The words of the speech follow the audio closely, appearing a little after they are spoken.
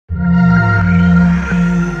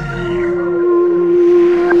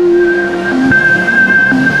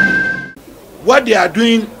what they are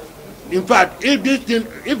doing, in fact, if this thing,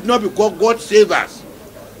 if not because God saved us,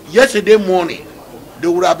 yesterday morning, there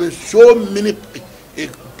would have been so many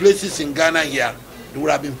places in Ghana here, there would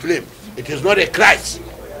have been flamed. It is not a Christ.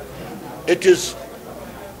 It is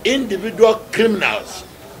individual criminals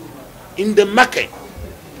in the market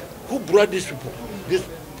who brought these people this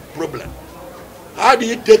problem. How do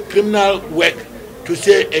you take criminal work to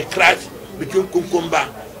say a clash between Kunkumba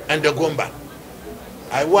and the Gomba?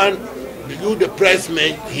 I want you, the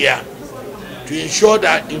pressmen here, to ensure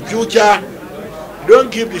that in future, don't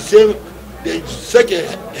give such a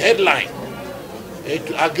headline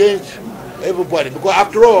against everybody. Because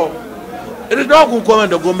after all, it is not Kunkumba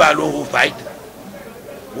and the Gomba alone who fight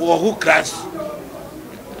or who crash.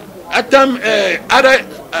 At time, other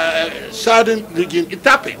southern region, it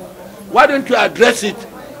happened. Why don't you address it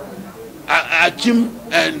at Achim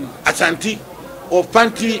and Asante or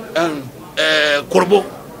Fanti and Korbo?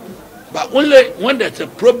 But only when there's a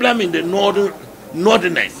problem in the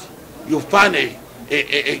northerners, you find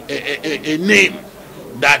a name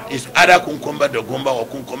that is either Kunkumba Dogomba or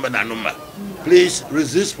Kunkumba Nanumba. Please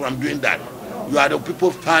resist from doing that. You are the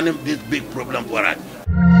people finding this big problem for us.